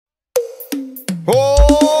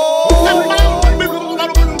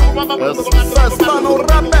Essa está no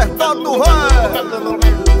repertório do rei.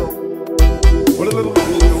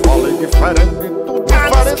 Falei diferente, tudo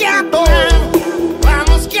diferente de dois.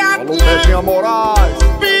 Vamos que a Pedrinho Moraes.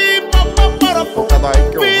 Cada aí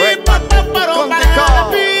que eu venho tá ficando de cara.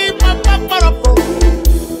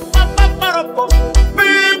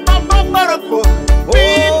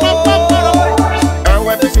 É o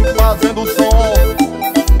F5 fazendo som,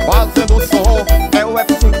 fazendo som. É o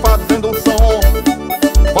F5 fazendo som,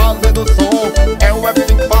 fazendo som. É o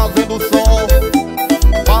F5 fazendo som,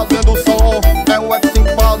 fazendo som. É o F5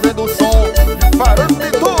 fazendo som, diferente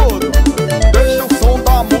de tudo. Deixa o som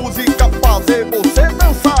da música fazer você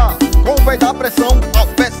dançar. Com o véi da pressão, a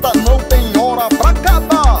festa não tem hora pra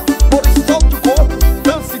acabar. Por isso solte o corpo,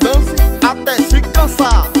 dance, dance, até se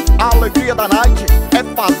cansar. A alegria da night é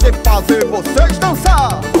fazer vocês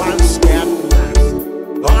dançar.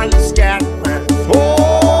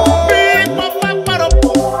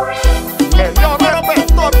 Melhor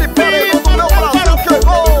repertório de Paredão do meu Brasil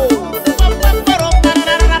chegou.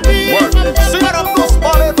 O F5 dos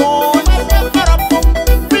paredões.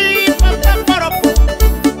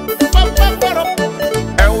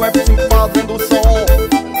 É o F5 fazendo som,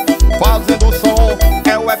 fazendo som.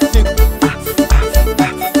 É o F5.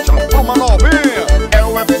 Chama novinha. É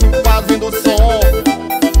o F5 fazendo som,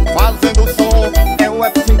 fazendo som. É o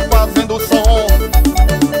F5 fazendo som,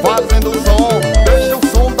 fazendo som. Deixa o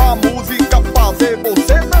som da música fazer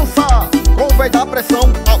você dançar. Com o véi da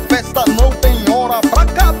pressão, a festa não tem hora pra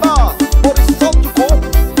acabar. Por isso solte o corpo,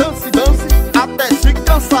 dance, dance, até se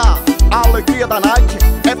cansar. A alegria da night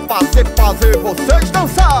é fazer vocês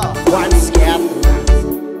dançar.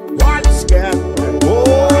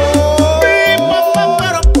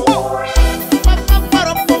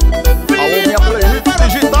 Alô, minha playlist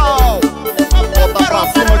digital. Bota pra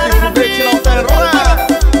cima que foguete não tem ré.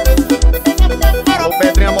 Alô,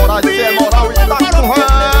 Pedrinho Moraes, cê é moral e tá com rei.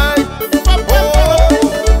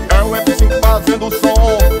 É o F5 fazendo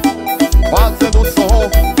som, fazendo som.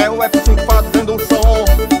 É o F5 fazendo som,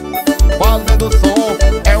 fazendo som.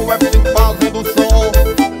 É o F5 fazendo som,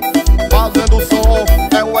 fazendo som.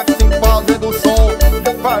 É o F5 fazendo som,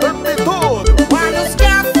 diferente de tudo.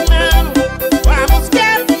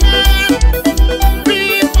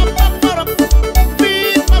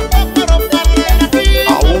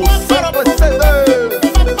 Alô, Cd,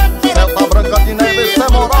 Celta Branca de Neve, cê é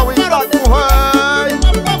moral e tá com rei.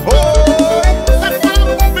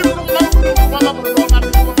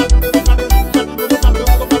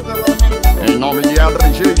 Em nome de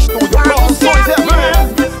RG Estúdio Produções e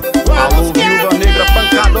Eventos. Alô, Viúva Negra,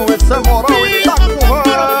 pancadão, esse é moral e tá com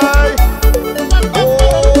rei.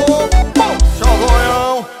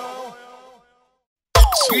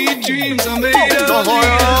 Xazoião,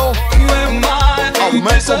 Xazoião.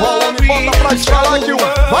 Aumenta o volume, bota pra escalar que o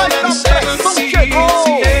vai da pressão chegou.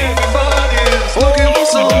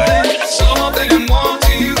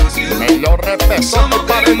 Melhor repertório do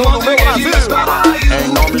Paredão do meu Brasil. Em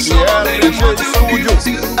nome de RG Estúdio,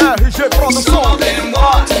 RG Produção.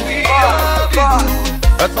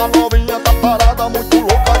 Essa novinha tá parada, muito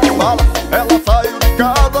louca de bala. Ela saiu de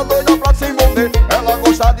casa, doida pra se envolver. Ela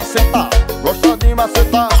gosta de sentar, gosta de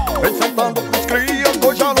macetar. Vem sentando pros crias,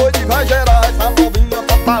 hoje a noite vai gerar. Essa novinha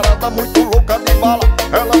tá parada, muito louca de bala.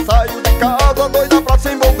 Ela saiu de casa, doida pra se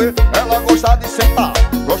envolver. Ela gosta de sentar,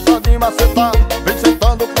 gosta de macetar. Vem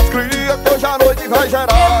sentando pros crias, hoje a noite vai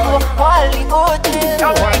gerar. Hollywood,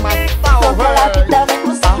 Vai matar o vida velho. vem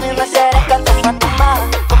por cima na xereca, toma.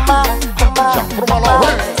 Já pro malão,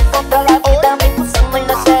 velho. Controla a vida vem por cima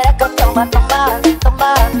na xereca, toma.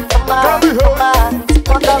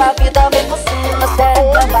 Controla a vida vem por cima na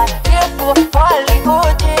xereca, vai. Tipo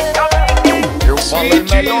Hollywood. Eu falei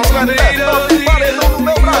melhor repertório de Paredão do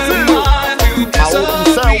meu Brasil. Alô,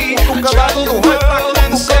 Piseiro, cutucada do rei, tá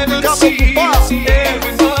cutucando de cabo com pá.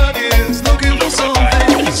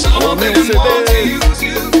 Alô, meu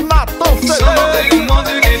CD, Natão CD.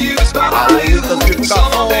 Alô,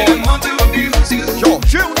 Divulgações,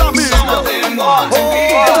 Jorginho da mídia.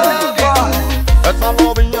 Essa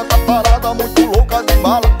novinha tá parada, muito louca de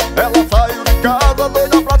bala. Ela saiu de casa,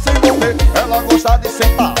 doida pra se envolver. Ela gosta de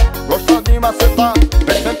sentar, gosta de macetar.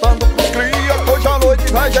 Vem sentando pros crias, hoje a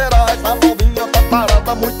noite vai gerar. Essa novinha tá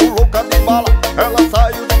parada, muito louca de bala. Ela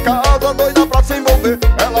saiu de casa, doida pra se envolver.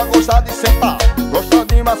 Ela gosta de sentar, gosta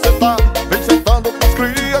de macetar. Vem sentando pros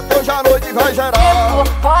crias, hoje a noite vai gerar.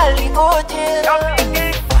 Hollywood.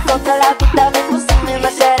 Controla a vida vem por cima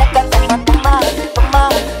na xereca, toma.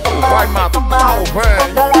 Vai matar o velho.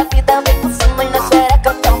 Controla a vida vem por cima na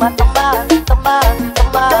xereca, toma.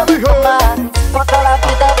 Controla a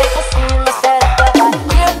vida vem por cima na xereca.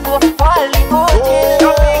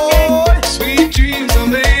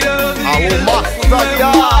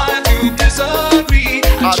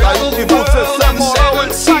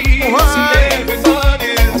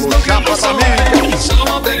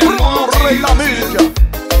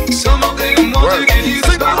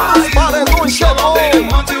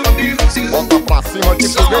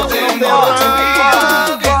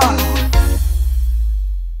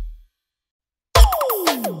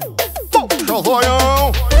 Poxa,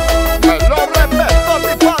 zoião, melhor repertório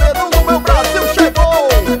de paredão do meu Brasil chegou.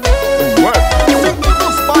 O F5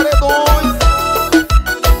 dos paredões.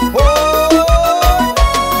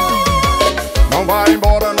 Não vai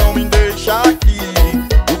embora, não me deixa aqui.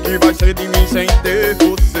 O que vai ser de mim sem ter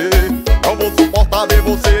você? Não vou suportar ver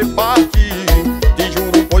você partir. Te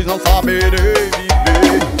juro, pois não saberei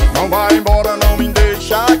viver. Não vai embora, não me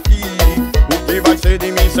deixa aqui. O que vai ser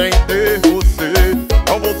de mim sem ter você?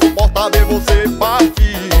 Não vou suportar ver você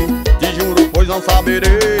partir. Te juro, pois não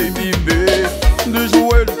saberei viver. De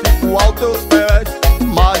joelho fico aos teus pés,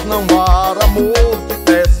 mas não há amor, te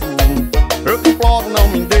peço. Eu te imploro, não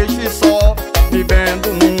me deixe só, vivendo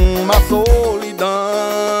numa solidão.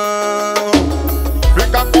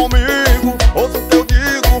 Fica comigo, ouça o que eu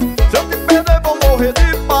digo. Se eu te perder vou morrer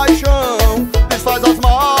de paixão. Desfaz as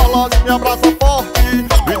malas, me abraça forte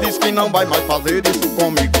e diz que não vai mais fazer isso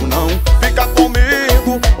comigo não. Fica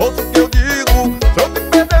comigo, ouça o que eu digo. Se eu te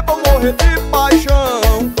perder vou morrer de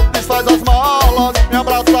paixão. Desfaz as malas, me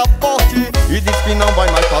abraça forte e diz que não vai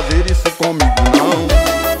mais fazer isso comigo não.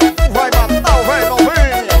 Vai matar o velho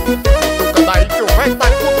novinha. Toca daí que o velho tá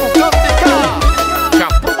cutucando de cá. Já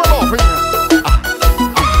pruma novinha.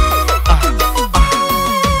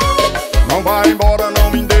 Não vai embora, não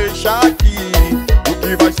me deixa aqui. O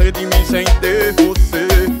que vai ser de mim sem ter você?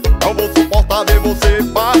 Não vou suportar ver você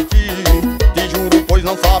partir. Te juro, pois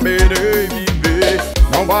não saberei viver.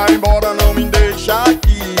 Não vai embora, não me deixa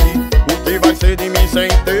aqui. O que vai ser de mim sem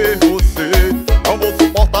ter você? Não vou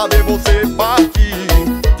suportar ver você partir.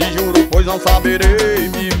 Te juro, pois não saberei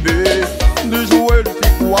viver. De joelho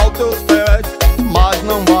fico aos teus pés, mas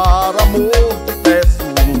não há amor, te peço.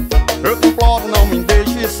 Eu te imploro, não me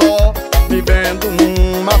deixe só, vivendo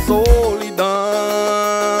numa solidão.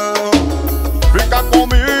 Fica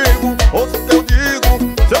comigo, ouça o que eu digo.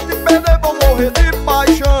 Se eu te perder vou morrer de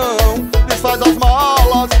paixão. Desfaz as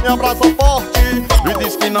malas, me abraça forte e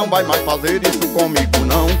diz que não vai mais fazer isso comigo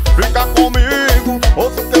não. Fica comigo,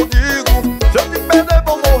 ouça o que eu digo. Se eu te perder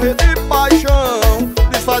vou morrer de paixão.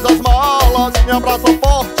 Desfaz as malas, me abraça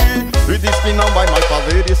forte e diz que não vai mais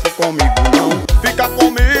fazer isso comigo não. Fica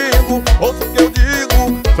comigo, ouça o que eu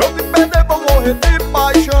digo. Se eu te perder vou morrer de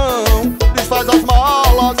paixão. Desfaz as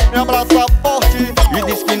malas, me abraça forte e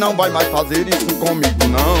diz que não vai mais fazer isso comigo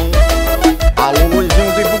não. Alô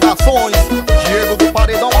Luizinho Divulgações, Diego do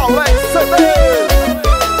Paredão, Alex CD,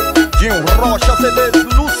 Dinho Rocha CD,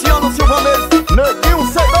 Luciano Silvaneiro, Neguinho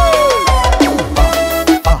CD.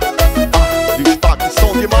 Destaque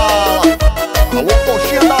som de mala. Alô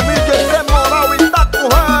coxinha da mídia, Zé Moral e Taco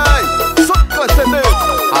Rei, Sanca CD.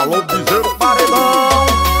 Alô Piseiro, Paredão.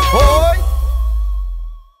 Oi.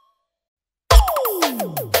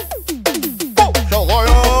 Poxa,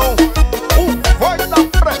 zoião, o vai da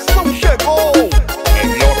pressão chegou.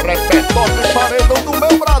 Melhor repertório de paredão do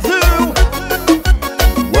meu Brasil.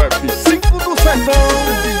 O F5 do sertão.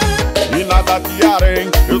 E nada de harém,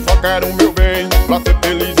 eu só quero o meu bem, pra ser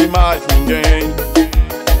feliz e mais ninguém.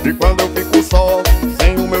 E quando eu fico só,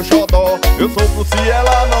 sem o meu xodó, eu sofro se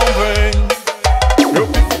ela não vem. Eu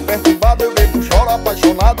fico perturbado, eu bebo, choro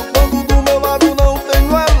apaixonado, quando do meu lado não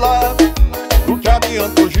tenho ela. Do que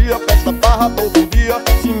adianta hoje a festa, barra todo dia,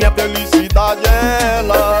 se minha felicidade é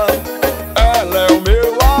ela. Ela é o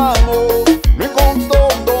meu amor, me conquistou,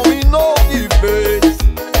 dominou de vez.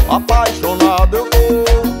 Apaixonado eu tô,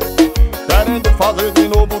 querendo fazer de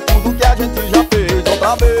novo tudo que a gente já fez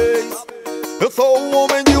outra vez. Eu sou um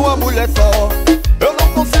homem de uma mulher só, eu não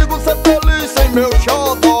consigo ser feliz sem meu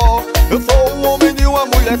xodó. Eu sou um homem de uma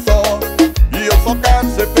mulher só, e eu só quero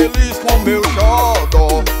ser feliz com meu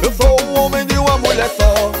xodó. Eu sou um homem de uma mulher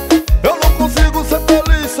só, eu não consigo ser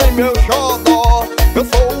feliz sem meu xodó. Eu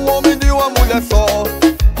sou um homem de uma mulher só,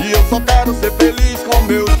 e eu só quero ser feliz com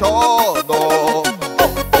meu xodó.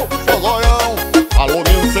 Zoião, alô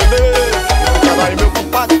Nil CD, cada aí meu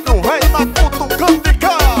compadre que o rei tá cutucando de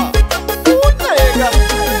cá.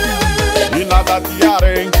 E nada de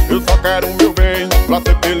harém, eu só quero o meu bem, pra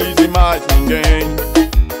ser feliz e mais ninguém.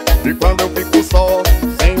 E quando eu fico só,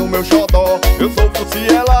 sem o meu xodó, eu sofro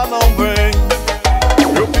se ela não vem.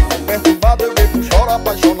 Eu fico perturbado, eu bebo, choro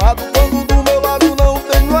apaixonado, quando do meu lado não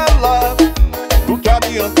tenho ela. Do que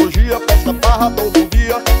adianta hoje a festa, barra todo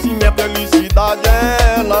dia, se minha felicidade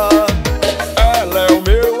é ela. Ela é o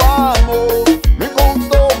meu amor, me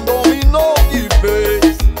conquistou, dominou de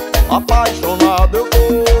vez. Apaixonado eu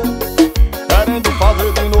tô, querendo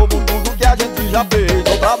fazer de novo tudo que a gente já fez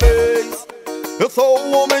outra vez. Eu sou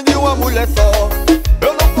um homem de uma mulher só,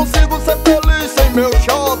 eu não consigo ser feliz sem meu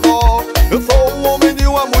xodó. Eu sou um homem de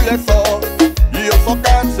uma mulher só, e eu só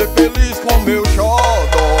quero ser feliz com meu xodó.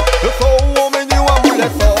 Eu sou um homem de uma mulher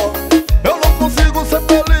só,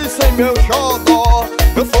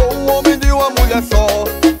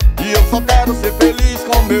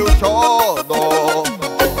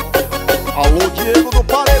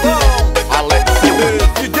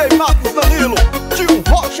 estilo de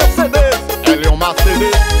Rocha CD, ele é uma CD,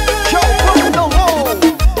 tchau, Paredão.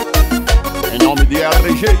 Em nome de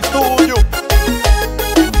RG Estúdio,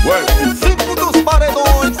 o F5 dos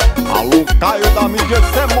Paredões. Alô, Caio da mídia,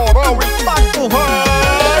 cê moral e tá com rei.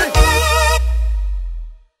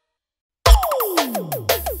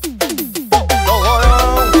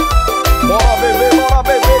 Bora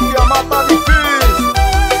beber que a mata difícil.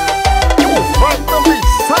 O fã também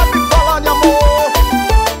sabe falar de amor.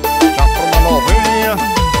 Já foi uma novinha.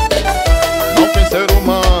 Não tem ser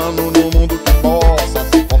humano no mundo que possa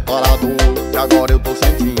se portar a dor que agora eu tô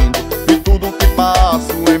sentindo. E tudo que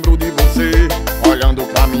passo lembro de você, olhando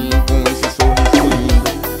pra mim com esse sorriso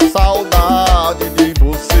lindo. Saudade de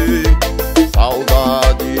você,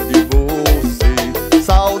 saudade de você,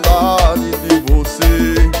 saudade de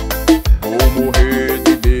você. Vou morrer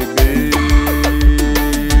de beber.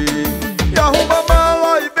 E arruma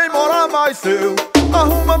mala e vem morar mais seu.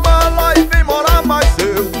 Arruma mala e vem morar mais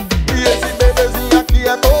seu. E esse bebezinho aqui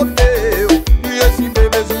é todo teu. E esse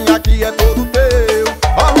bebezinho aqui é todo teu.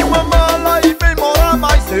 Arruma mala e vem morar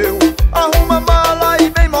mais seu. Arruma mala e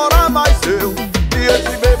vem morar mais seu. E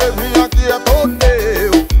esse bebezinho aqui é todo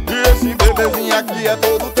teu. E esse bebezinho aqui é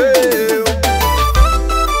todo teu.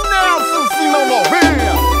 Nelson, se não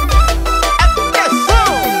novinha.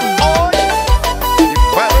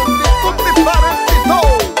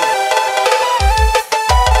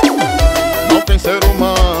 Não tem ser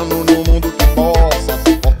humano no mundo que possa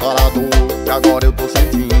suportar a dor que agora eu tô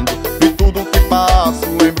sentindo. E tudo que passo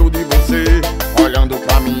lembro de você, olhando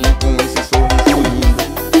pra mim com esse sorriso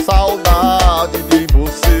lindo. Saudade de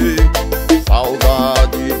você,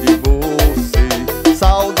 saudade de você,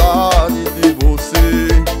 saudade de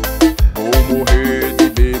você. Vou morrer de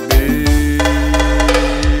beber.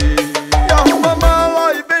 E arruma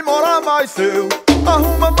mala e vem morar mais seu.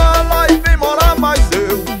 Arruma mala e vem morar mais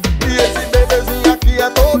seu. E esse bebezinho aqui é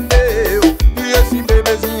todo teu. E esse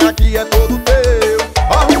bebezinho aqui é todo teu.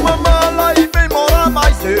 Arruma mala e vem morar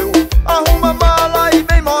mais seu. Arruma mala e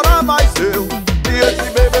vem morar mais seu. E esse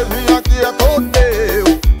bebezinho aqui é todo teu.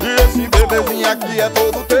 E esse bebezinho aqui é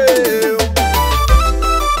todo teu.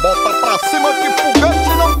 Bota pra cima que foguete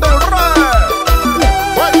não tem ré.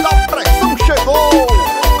 Vai dar pressão, chegou.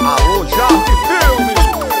 Alô, Jardim Filme.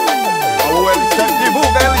 Alô, L7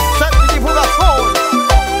 Divulga, L7 Divulgações.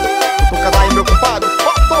 Toca daí, meu compadre,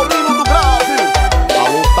 Fatorino do Brasil.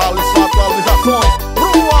 Alô, Thales, Atualizações.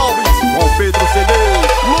 Bruno Alves, com Pedro CD,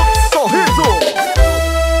 Lux Sorriso.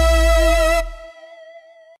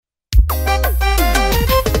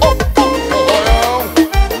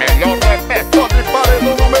 Melhor repertório de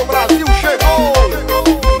paredão no meu Brasil chegou.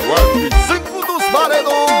 O F5 dos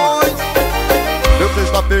Paredões. Deu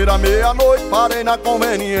sexta-feira, meia-noite, parei na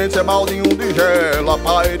conveniência, baldinho de gela,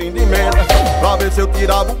 paeirinho de menta, pra ver se eu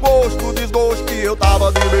tirava o gosto, o desgosto que eu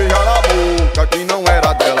tava de beijar a boca que não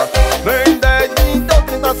era dela. Vem 10, 20 ou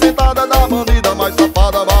 30 sentada da bandida mais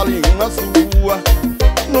safada, vale uma sua.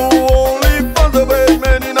 No OnlyFans eu vejo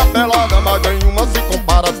menina pelada, mas nenhuma se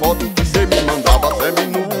compara às fotos que cê me mandava.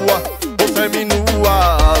 Semi-nua, ô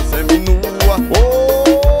semi-nua, semi-nua.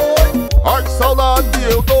 Oi, ai que saudade que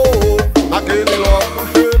eu tô daquele logo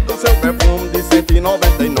cheiro do seu perfume de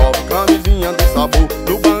 199. Camisinha de sabor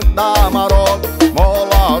do banco da Amarok.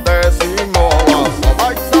 Mola, desce, mola. Só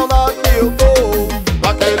vai que saudade que eu tô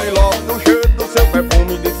daquele logo cheiro do seu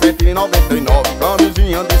perfume de 199.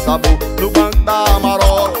 Camisinha de sabor do banco da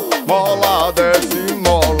Amarok. Mola, desce,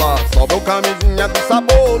 mola. Sobe o camisinha de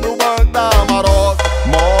sabor no banco da Amarok.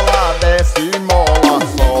 Mola, desce, mola,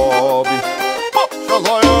 sobe. Poxa,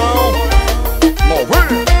 zoião,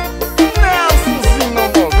 novinha.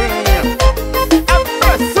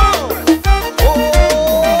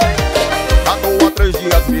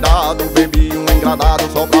 Bebi um engradado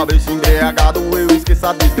só pra ver se embriagado eu esqueço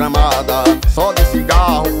a desgramada. Só de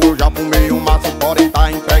cigarro eu já fumei um maço, porém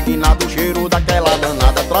tá impregnado o cheiro daquela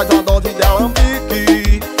danada. Traz uma dose de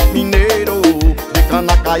alambique mineiro, de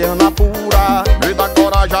cana caiana pura. Me dá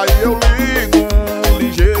coragem aí eu ligo,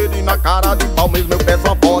 ligeiro e na cara de pau mesmo eu peço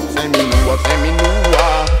uma foto. Semi-nua,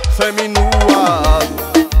 semi-nua, semi-nua.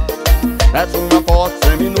 Peço uma foto,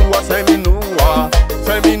 semi-nua, semi-nua,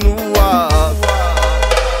 semi-nua.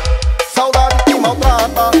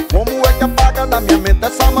 Como é que apaga da minha mente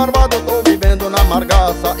essa marvada? Eu tô vivendo na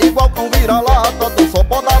margaça, igual com vira-lata. Tô só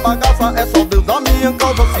pó da bagaça, é só Deus a minha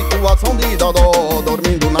causa. Situação de dodó,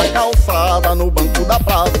 dormindo na calçada, no banco da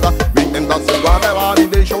praça. Vendendo da seu guarda, ela me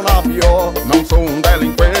deixou na pior. Não sou um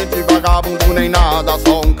delinquente, vagabundo nem nada,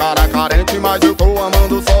 só um cara carente, mas eu tô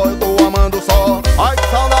amando só, eu tô amando só. Ai que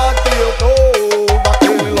saudade que eu tô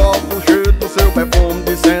daquele logo cheiro do seu perfume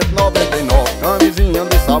de 199. Camisinha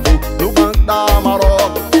de sabor no banco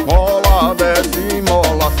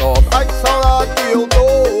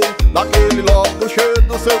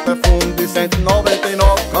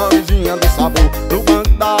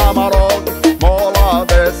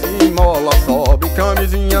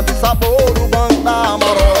boquinha de sabor, o banco da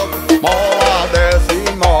maroca. Mola desce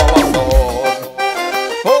e mola sobe.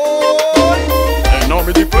 Oi, em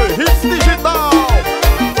nome de Play Hits Digital,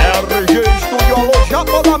 RG Estúdio, alô, já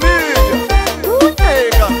toda a mídia.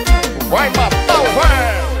 Nega, vai matar o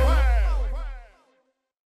véio.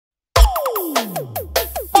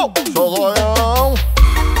 Zoião,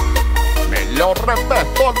 melhor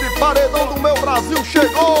repertório de paredão do meu Brasil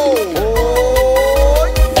chegou.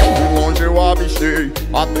 Oi, de longe eu avistei,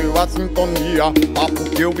 bateu a sintonia,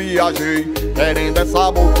 porque eu viajei, querendo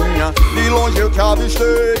essa boquinha. De longe eu te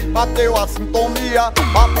avistei, bateu a sintonia,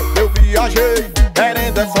 porque eu viajei,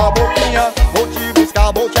 querendo essa boquinha. Vou te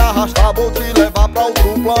buscar, vou te arrastar, vou te levar pra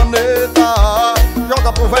outro planeta.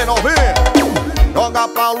 Joga pro véi novinho, joga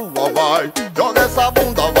pra lua, vai, joga essa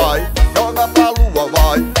bunda, vai, joga pra lua,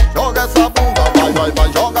 vai, joga essa bunda, vai, vai,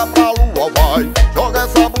 vai, joga pra lua, vai, joga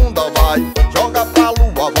essa bunda, vai, joga pra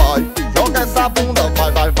lua, vai, joga essa bunda,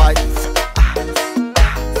 vai, vai, vai.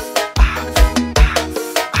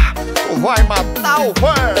 Tu vai matar o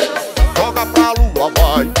véi. Joga pra lua,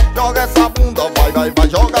 vai, joga essa bunda, vai, vai, vai,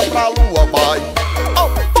 joga pra lua, vai.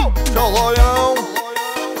 Seu zoião,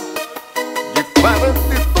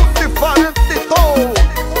 diferente, tudo diferente de todos.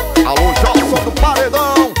 Alô, Jobson do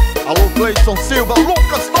Paredão, alô, Cleison Silva,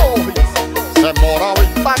 Lucas Torres, Zé Moral e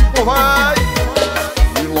Taco, vai.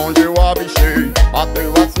 De longe eu avistei,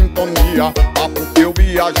 bateu a sintonia, porque eu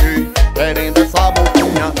viajei, querendo essa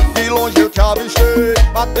boquinha. De longe eu te avistei,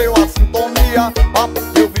 bateu a sintonia,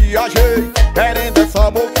 porque eu viajei, querendo essa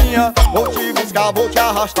boquinha. Vou te buscar, vou te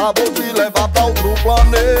arrastar, vou te levar pra outro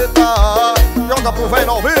planeta. Joga pro véi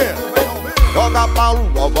novinho, joga pra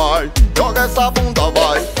lua, vai, joga essa bunda,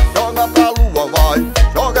 vai, joga pra lua, vai,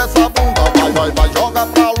 joga essa bunda, vai, vai, vai, joga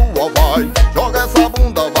pra lua, vai, joga essa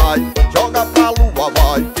bunda, vai, joga pra lua,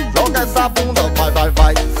 vai, joga essa bunda, vai, vai,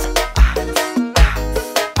 vai.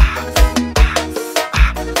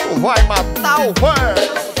 Tu vai matar o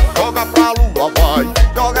véi. Joga pra lua, vai,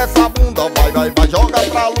 joga essa bunda, vai, vai, vai, joga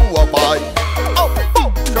pra lua, vai.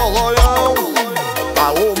 Seu zoião,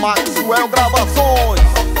 alô, Maxwell Gravações,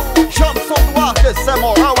 Jamson Duarte, Zé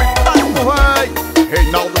Moral e Taco, véi.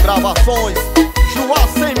 Reinaldo Gravações, Joá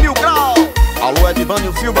 100 mil graus. Alô,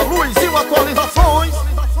 Edivânio Silva, Luizinho Atualizações.